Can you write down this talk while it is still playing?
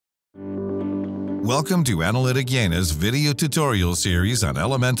Welcome to Analytik Jena's video tutorial series on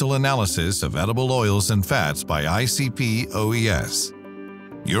elemental analysis of edible oils and fats by ICP-OES.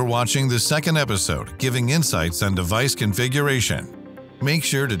 You're watching the second episode, giving insights on device configuration. Make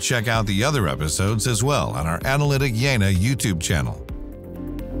sure to check out the other episodes as well on our Analytik Jena YouTube channel.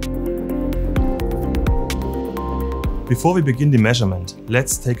 Before we begin the measurement,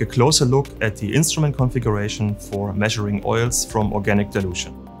 let's take a closer look at the instrument configuration for measuring oils from organic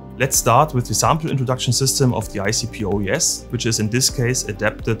dilution. Let's start with the sample introduction system of the ICP-OES, which is in this case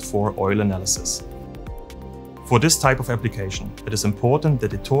adapted for oil analysis. For this type of application, it is important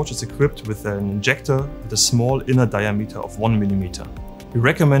that the torch is equipped with an injector with a small inner diameter of 1 mm. We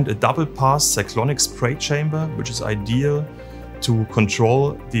recommend a double-pass cyclonic spray chamber, which is ideal to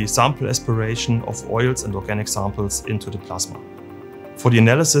control the sample aspiration of oils and organic samples into the plasma. For the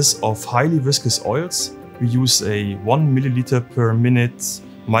analysis of highly viscous oils, we use a 1 ml per minute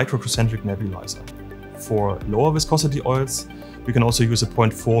microconcentric nebulizer. For lower viscosity oils, we can also use a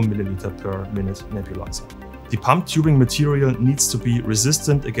 0.4 ml per minute nebulizer. The pump tubing material needs to be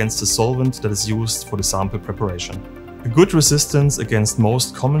resistant against the solvent that is used for the sample preparation. A good resistance against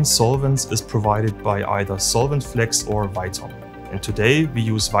most common solvents is provided by either Solvent Flex or Viton. And today we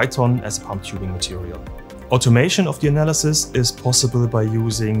use Viton as a pump tubing material. Automation of the analysis is possible by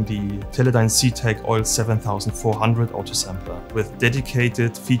using the Teledyne C-Tech Oil 7400 autosampler with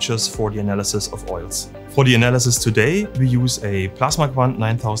dedicated features for the analysis of oils. For the analysis today, we use a PlasmaQuant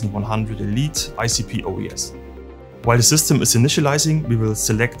 9100 Elite ICP-OES. While the system is initializing, we will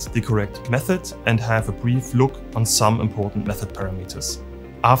select the correct method and have a brief look on some important method parameters.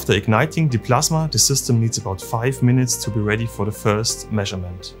 After igniting the plasma, the system needs about 5 minutes to be ready for the first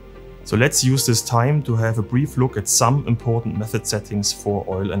measurement. So let's use this time to have a brief look at some important method settings for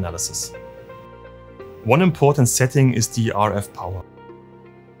oil analysis. One important setting is the RF power.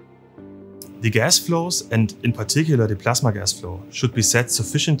 The gas flows, and in particular the plasma gas flow, should be set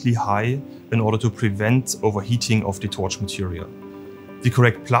sufficiently high in order to prevent overheating of the torch material. The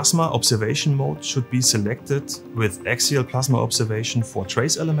correct plasma observation mode should be selected with axial plasma observation for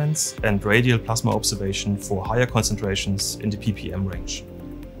trace elements and radial plasma observation for higher concentrations in the ppm range.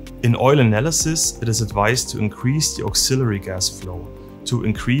 In oil analysis, it is advised to increase the auxiliary gas flow to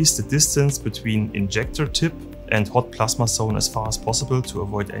increase the distance between injector tip and hot plasma zone as far as possible to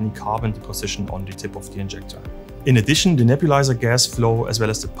avoid any carbon deposition on the tip of the injector. In addition, the nebulizer gas flow as well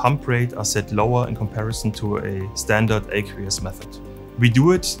as the pump rate are set lower in comparison to a standard aqueous method. We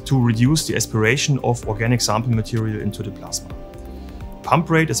do it to reduce the aspiration of organic sample material into the plasma. Pump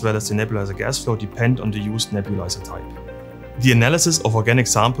rate as well as the nebulizer gas flow depend on the used nebulizer type. The analysis of organic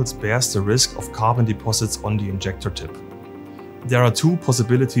samples bears the risk of carbon deposits on the injector tip. There are two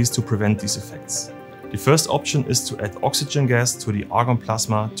possibilities to prevent these effects. The first option is to add oxygen gas to the argon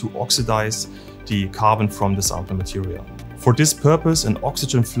plasma to oxidize the carbon from the sample material. For this purpose, an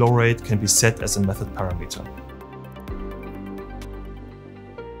oxygen flow rate can be set as a method parameter.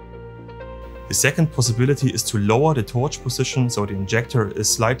 The second possibility is to lower the torch position so the injector is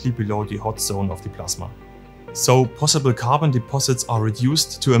slightly below the hot zone of the plasma. So possible carbon deposits are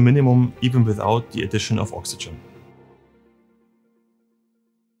reduced to a minimum even without the addition of oxygen.